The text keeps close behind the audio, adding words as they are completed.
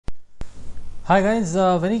Hi guys,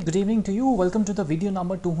 very good evening to you. Welcome to the video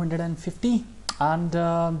number 250, and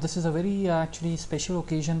this is a very actually special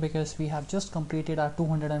occasion because we have just completed our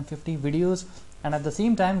 250 videos, and at the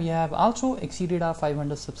same time we have also exceeded our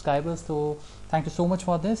 500 subscribers. So thank you so much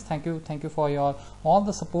for this. Thank you for your all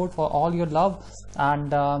the support, for all your love. And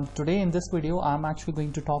today in this video I'm actually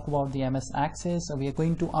going to talk about the MS Access. We are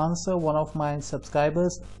going to answer one of my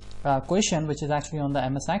subscribers question which is actually on the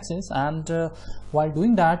MS Access, and while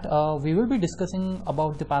doing that we will be discussing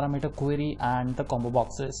about the parameter query and the combo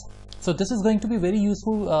boxes. So this is going to be very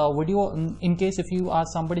useful video in case if you are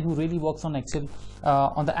somebody who really works on Excel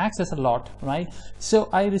on the Access a lot, right? So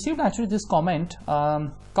I received actually this comment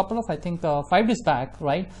couple of I think 5 days back,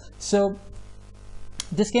 right? So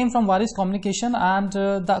this came from Varis Communication, and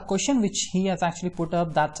the question which he has actually put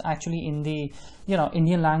up, that's actually in the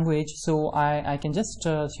Indian language. So I can just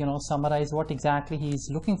summarize what exactly he is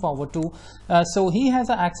looking forward to. So he has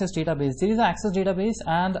an Access database. There is an Access database,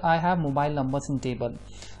 and I have mobile numbers in table.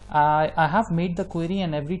 I have made the query,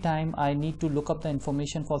 and every time I need to look up the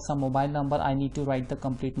information for some mobile number, I need to write the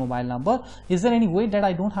complete mobile number. Is there any way that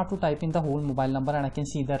I don't have to type in the whole mobile number and I can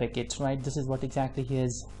see the records, right? This is what exactly he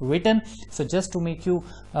has written. So just to make you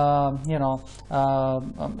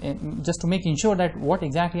just to make sure that what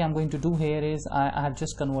exactly I'm going to do here is I have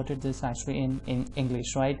just converted this actually in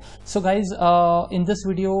English, right? So guys, in this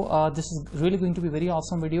video, this is really going to be very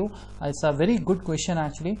awesome video. It's a very good question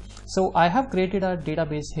actually. So I have created a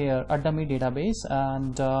database here, a dummy database,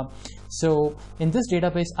 and so in this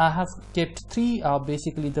database I have kept three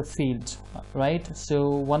basically the fields, right? So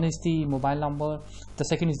one is the mobile number, the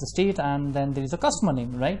second is the state, and then there is a customer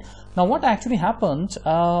name, right? Now what actually happens,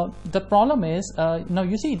 the problem is now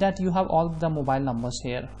you see that you have all the mobile numbers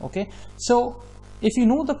here, okay? So if you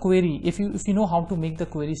know the query, if you know how to make the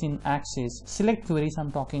queries in Access, select queries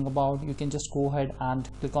I'm talking about, you can just go ahead and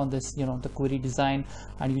click on this, the query design,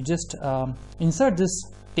 and you just insert this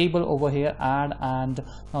table over here, add, and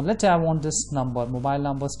now let's say I want this number, mobile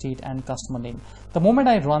number, state, and customer name. The moment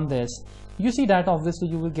I run this, you see that obviously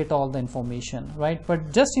you will get all the information, right?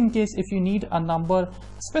 But just in case if you need a number,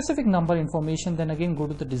 specific number information, then again go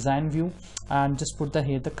to the design view and just put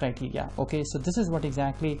here the criteria. Okay, so this is what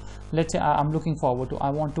exactly, let's say I'm looking forward to.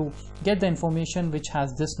 I want to get the information which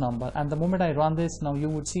has this number, and the moment I run this, now you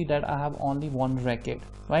would see that I have only one record,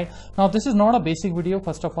 right? Now this is not a basic video.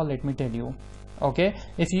 First of all, let me tell you, okay,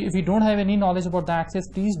 if you don't have any knowledge about the Access,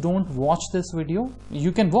 please don't watch this video.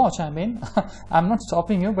 You can watch, I mean I'm not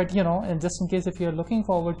stopping you, but and just in case if you're looking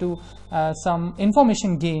forward to some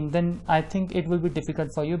information gain, then I think it will be difficult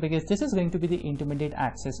for you, because this is going to be the intermediate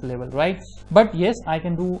Access level, right? But yes, I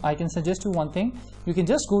can suggest you one thing. You can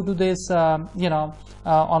just go to this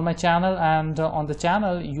on my channel, and on the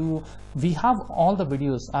channel we have all the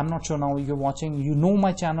videos. I'm not sure now you're watching,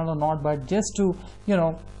 my channel or not, but just to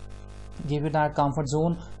give it that comfort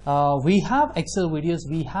zone, we have Excel videos,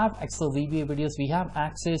 we have Excel VBA videos, we have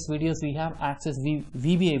Access videos, we have Access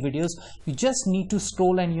VBA videos. You just need to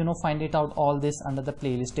scroll and find it out, all this under the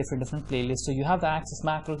playlist, different playlists. So you have the Access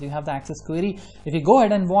macros, you have the Access query. If you go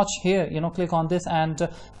ahead and watch here, click on this, and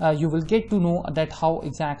you will get to know that how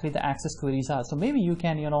exactly the Access queries are. So maybe you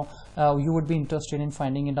can you would be interested in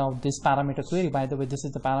finding it out, this parameter query. By the way, this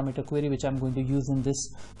is the parameter query which I'm going to use in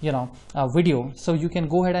this video. So you can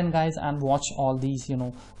go ahead and guys and watch all these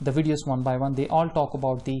the videos one by one. They all talk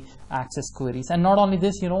about the Access queries. And not only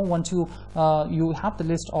this, once you have the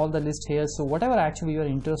list, all the list here, so whatever actually you are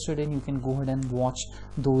interested in, you can go ahead and watch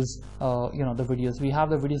those the videos. We have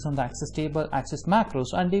the videos on the Access table, Access macros,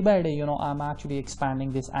 and day by day I'm actually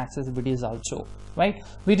expanding this Access videos also, right?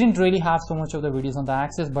 We didn't really have so much of the videos on the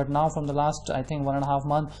Access, but now from the last I think 1.5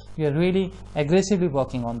 months we are really aggressively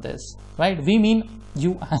working on this, right? We mean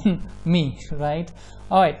you and me, right?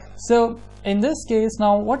 All right, so in this case,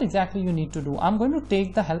 now what exactly you need to do, I'm going to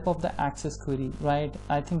take the help of the Access query, right?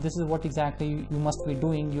 I think this is what exactly you must be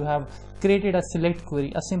doing. You have created a select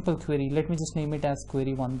query, a simple query. Let me just name it as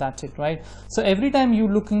query 1. That's it, right? So every time you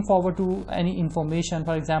looking forward to any information,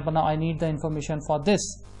 for example, now I need the information for this,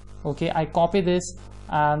 okay, I copy this,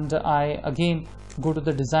 and I again go to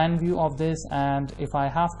the design view of this, and if I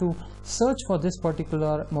have to search for this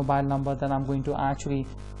particular mobile number, then I'm going to actually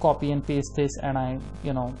copy and paste this, and I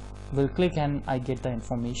will click and I get the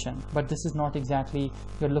information. But this is not exactly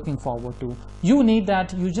you're looking forward to. You need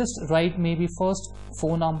that you just write maybe first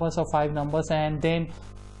 4 numbers or 5 numbers, and then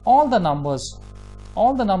all the numbers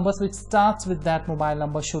all the numbers which starts with that mobile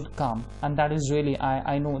number should come. And that is really,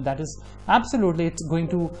 I know that is absolutely, it's going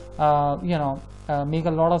to make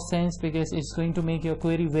a lot of sense, because it's going to make your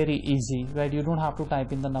query very easy, right? You don't have to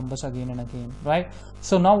type in the numbers again and again, right?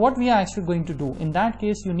 So now what we are actually going to do in that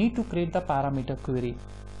case, you need to create the parameter query.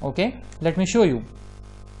 Okay, let me show you.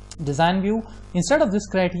 Design view, instead of this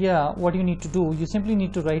criteria, what you need to do, you simply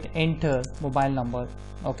need to write enter mobile number.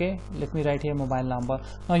 Okay, let me write here mobile number.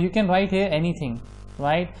 Now you can write here anything,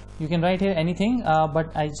 right? You can write here anything,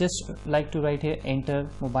 but I just like to write here enter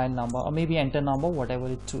mobile number, or maybe enter number, whatever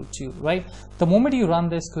it suits you, right? The moment you run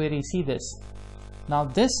this query, see this, now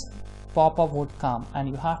this pop-up would come and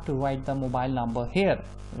you have to write the mobile number here,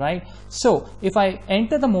 right? So if I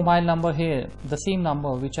enter the mobile number here, the same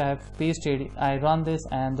number which I have pasted, I run this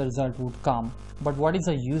and the result would come. But what is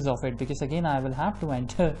the use of it? Because again, I will have to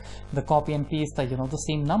enter the copy and paste the the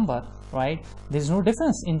same number, right? There's no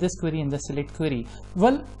difference in this query, in the select query.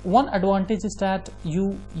 Well, one advantage is that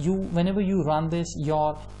you whenever you run this,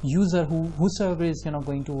 your user whosoever is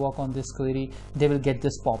going to work on this query, they will get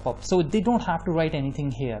this pop-up, so they don't have to write anything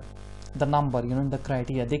here, the number in the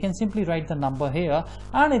criteria. They can simply write the number here,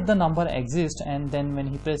 and if the number exists, and then when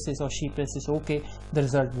he presses or she presses OK, the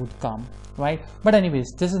result would come, right? But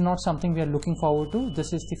anyways, this is not something we are looking forward to.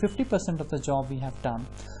 This is the 50% of the job we have done.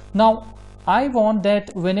 Now I want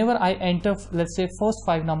that whenever I enter, let's say, first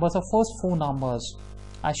 5 numbers or first 4 numbers,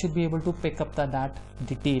 I should be able to pick up that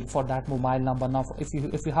detail for that mobile number. Now if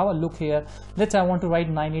you have a look here, let's say I want to write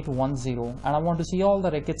 9810 and I want to see all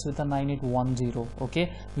the records with the 9810.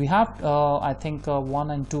 Okay, we have I think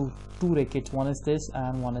 1 and 2 records, one is this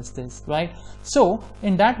and one is this, right? So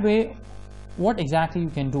in that way, what exactly you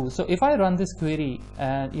can do, so if I run this query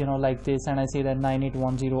like this, and I say that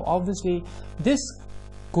 9810, obviously this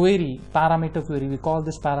query, parameter query, we call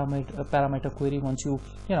this parameter query, once you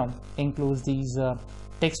enclose these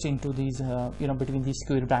text into these between these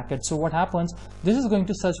square brackets. So what happens, this is going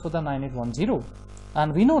to search for the 9810,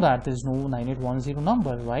 and we know that there is no 9810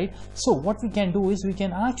 number, right? So what we can do is we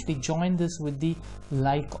can actually join this with the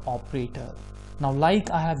like operator. Now like,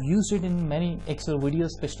 I have used it in many Excel videos,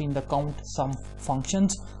 especially in the count sum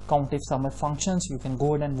functions, count if sum if functions. You can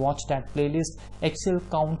go ahead and watch that playlist, Excel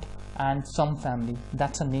count and sum family,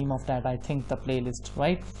 that's the name of that, I think, the playlist,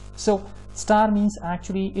 right? So star means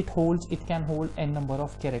actually it can hold n number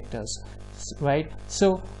of characters, right?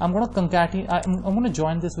 So I'm going to concatenate, I'm going to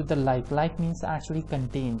join this with the like means actually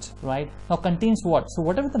contains, right? Now contains what? So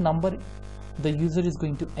whatever the number the user is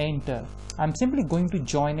going to enter, I'm simply going to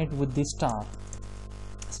join it with the star.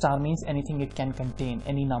 Star means anything it can contain,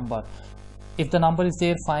 any number. If the number is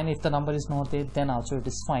there, fine. If the number is not there, then also it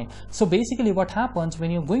is fine. So basically what happens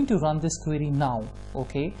when you're going to run this query now,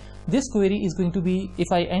 okay, this query is going to be,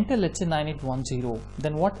 if I enter, let's say 9810,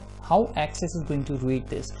 then how Access is going to read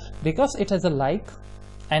this? Because it has a like,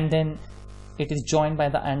 and then it is joined by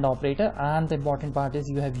the AND operator, and the important part is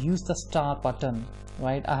you have used the star button,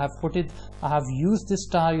 right? I have used this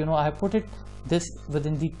star, I have put this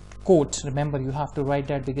within the quotes. Remember, you have to write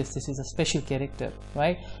that because this is a special character,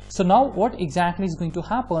 right? So now what exactly is going to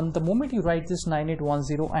happen, the moment you write this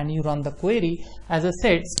 9810 and you run the query, as I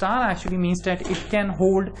said, star actually means that it can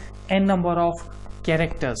hold n number of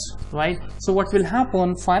characters, right? So what will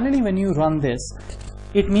happen finally when you run this,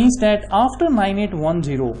 it means that after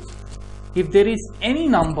 9810, if there is any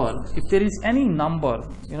number,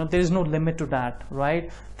 there is no limit to that,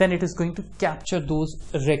 right? Then it is going to capture those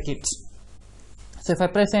records. So if I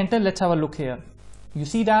press enter, let's have a look here. You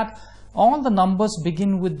see that all the numbers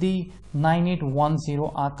begin with the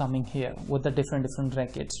 9810 are coming here with the different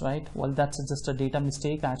records, right? Well, that's just a data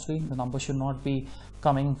mistake. Actually, the number should not be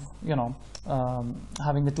coming,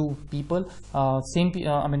 having the two people,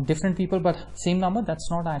 different people, but same number. That's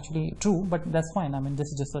not actually true, but that's fine. This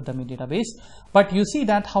is just a dummy database. But you see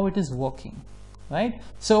that how it is working, right?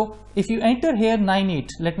 So if you enter here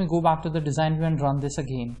 98, let me go back to the design view and run this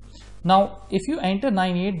again. Now if you enter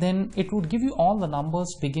 98, then it would give you all the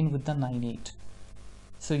numbers begin with the 98.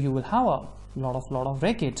 So you will have a lot of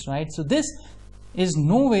records, right? So this is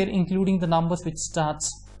nowhere including the numbers which starts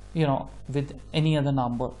with any other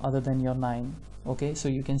number other than your 9. Okay, so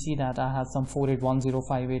you can see that I have some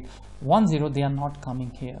 48105810, they are not coming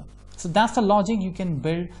here. So that's the logic you can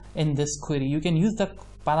build in this query. You can use the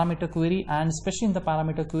parameter query, and especially in the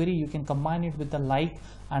parameter query you can combine it with the like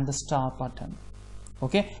and the star button.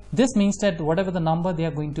 Okay, this means that whatever the number they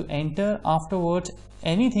are going to enter afterwards,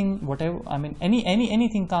 anything, whatever,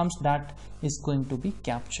 anything comes, that is going to be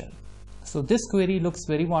captured. So this query looks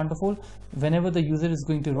very wonderful. Whenever the user is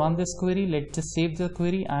going to run this query, let's just save the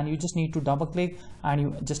query, and you just need to double click and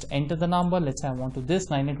you just enter the number. Let's say I want to this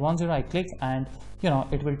 9810. I click, and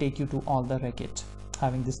it will take you to all the records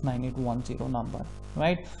having this 9810 number.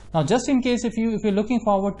 Right now, just in case if you're looking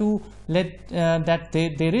forward to that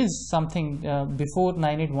there is something before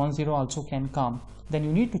 9810 also can come, then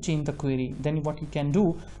you need to change the query. Then what you can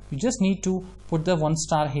do, you just need to put the 1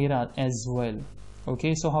 star here as well.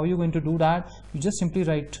 Okay, so how are you going to do that? You just simply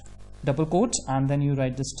write double quotes and then you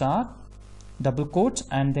write the star, double quotes,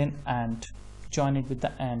 and then and join it with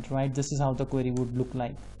the and. Right, this is how the query would look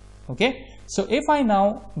like. Okay, so if I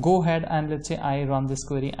now go ahead and let's say I run this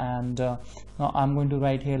query, and now I'm going to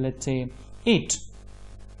write here, let's say 8.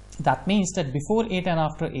 That means that before 8 and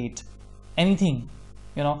after 8, anything,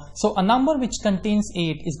 so a number which contains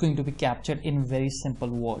 8 is going to be captured in very simple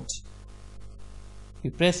words. You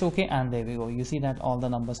press OK, and there we go. You see that all the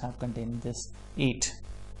numbers have contained this 8,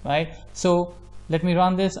 right? So let me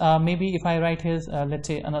run this. Maybe if I write here, let's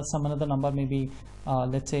say another number, maybe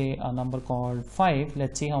let's say a number called 5.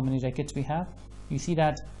 Let's see how many records we have. You see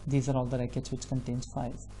that these are all the records which contains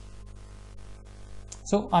 5.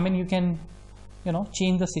 So I mean, you can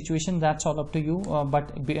change the situation. That's all up to you.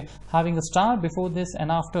 But having a star before this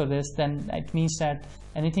and after this, then it means that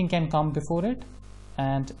anything can come before it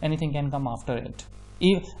and anything can come after it.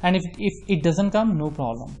 And if it doesn't come, no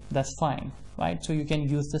problem, that's fine, right? So you can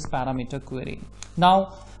use this parameter query.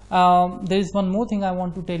 Now there is one more thing I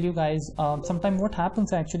want to tell you guys. Sometimes what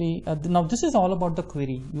happens actually, now this is all about the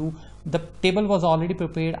query. The table was already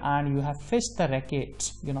prepared and you have fetched the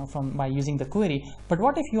records by using the query. But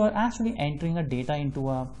what if you are actually entering a data into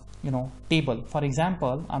a table? For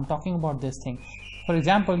example, I'm talking about this thing. For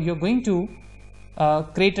example, you're going to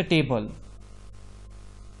create a table.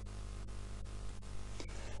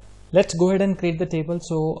 Let's go ahead and create the table,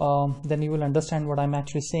 so then you will understand what I'm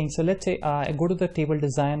actually saying. So let's say I go to the table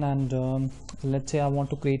design, and let's say I want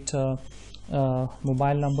to create a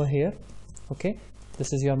mobile number here. Okay,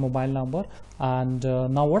 this is your mobile number, and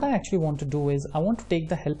now what I actually want to do is I want to take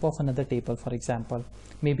the help of another table. For example,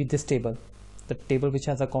 maybe this table, the table which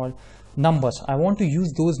has a called numbers. I want to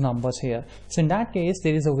use those numbers here. So in that case,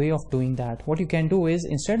 there is a way of doing that. What you can do is,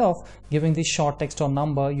 instead of giving the short text or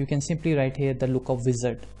number, you can simply write here the lookup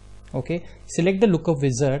wizard. Okay, select the lookup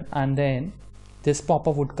wizard, and then this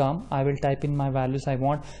pop-up would come. I will type in my values I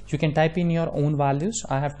want. You can type in your own values.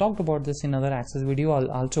 I have talked about this in other access video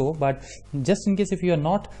also, but just in case if you are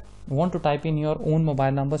not want to type in your own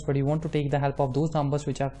mobile numbers, but you want to take the help of those numbers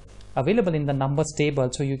which are available in the numbers table,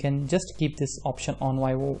 so you can just keep this option on.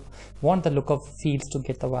 I want the lookup fields to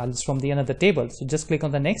get the values from the another table. So just click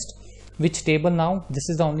on the next. Which table now? This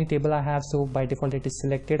is the only table I have, so by default it is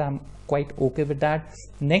selected. I'm quite okay with that.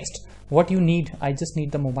 Next, what you need, I just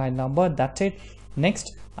need the mobile number, that's it.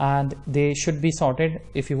 Next, and they should be sorted.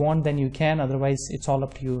 If you want, then you can, otherwise it's all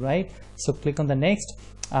up to you, right? So click on the next,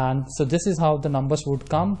 and so this is how the numbers would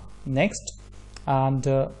come. Next, and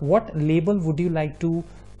what label would you like to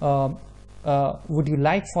for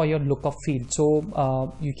your lookup field?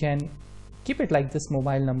 So you can keep it like this,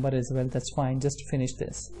 mobile number as well, that's fine. Just finish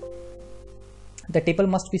this. The table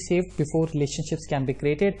must be saved before relationships can be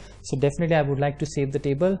created. So definitely I would like to save the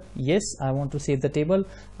table. Yes, I want to save the table,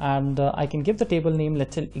 and I can give the table name,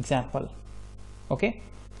 let's say example. Okay,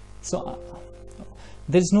 so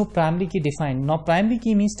there is no primary key defined. Now primary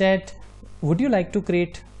key means that would you like to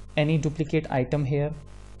create any duplicate item here?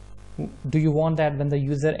 Do you want that when the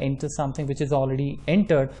user enters something which is already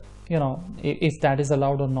entered, if that is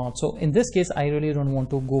allowed or not? So in this case, I really don't want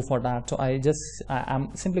to go for that. So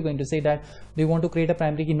I'm simply going to say that, do you want to create a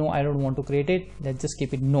primary key? No, I don't want to create it. Let's just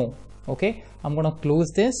keep it no. Okay, I'm going to close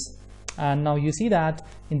this, and now you see that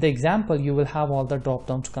in the example you will have all the drop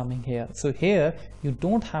downs coming here. So here you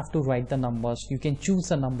don't have to write the numbers, you can choose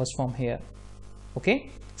the numbers from here. Okay,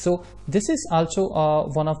 so this is also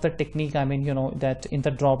one of the technique, I mean, that in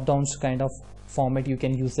the drop downs kind of format you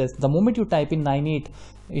can use this. The moment you type in 98,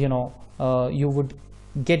 you would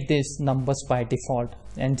get these numbers by default,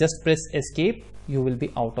 and just press escape, you will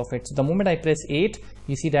be out of it. So the moment I press 8,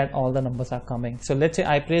 you see that all the numbers are coming. So let's say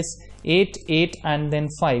I press 8, 8 and then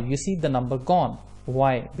 5, you see the number gone.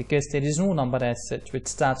 Why? Because there is no number as such which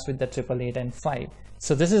starts with the 888 and 5.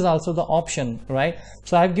 So this is also the option, right?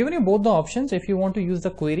 So I've given you both the options. If you want to use the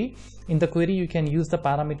query, in the query you can use the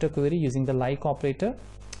parameter query using the like operator,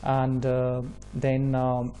 and then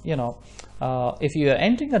if you are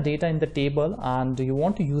entering the data in the table and you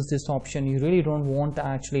want to use this option, you really don't want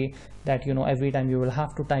actually that every time you will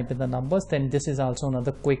have to type in the numbers, then this is also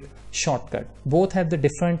another quick shortcut. Both have the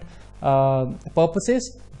different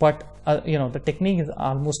purposes, but you know, the technique is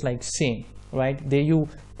almost like same, right? There you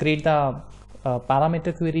create the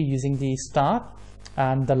parameter query using the star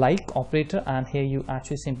and the like operator, and here you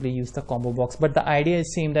actually simply use the combo box. But the idea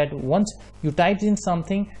is same, that once you typed in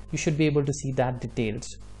something, you should be able to see that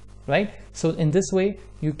details, right? So in this way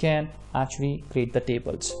you can actually create the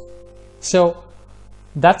tables. So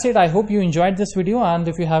that's it. I hope you enjoyed this video, and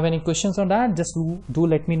if you have any questions on that, just do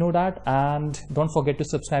let me know that. And don't forget to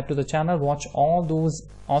subscribe to the channel, watch all those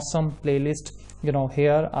awesome playlists. You know,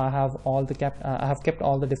 here I have all the I have kept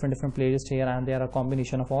all the different playlists here, and they are a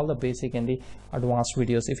combination of all the basic and the advanced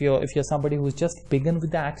videos. If you're somebody who's just begun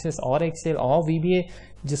with the Access or Excel or VBA,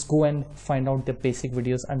 just go and find out the basic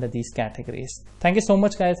videos under these categories. Thank you so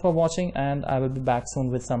much guys for watching, and I will be back soon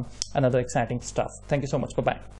with some another exciting stuff. Thank you so much. Bye bye.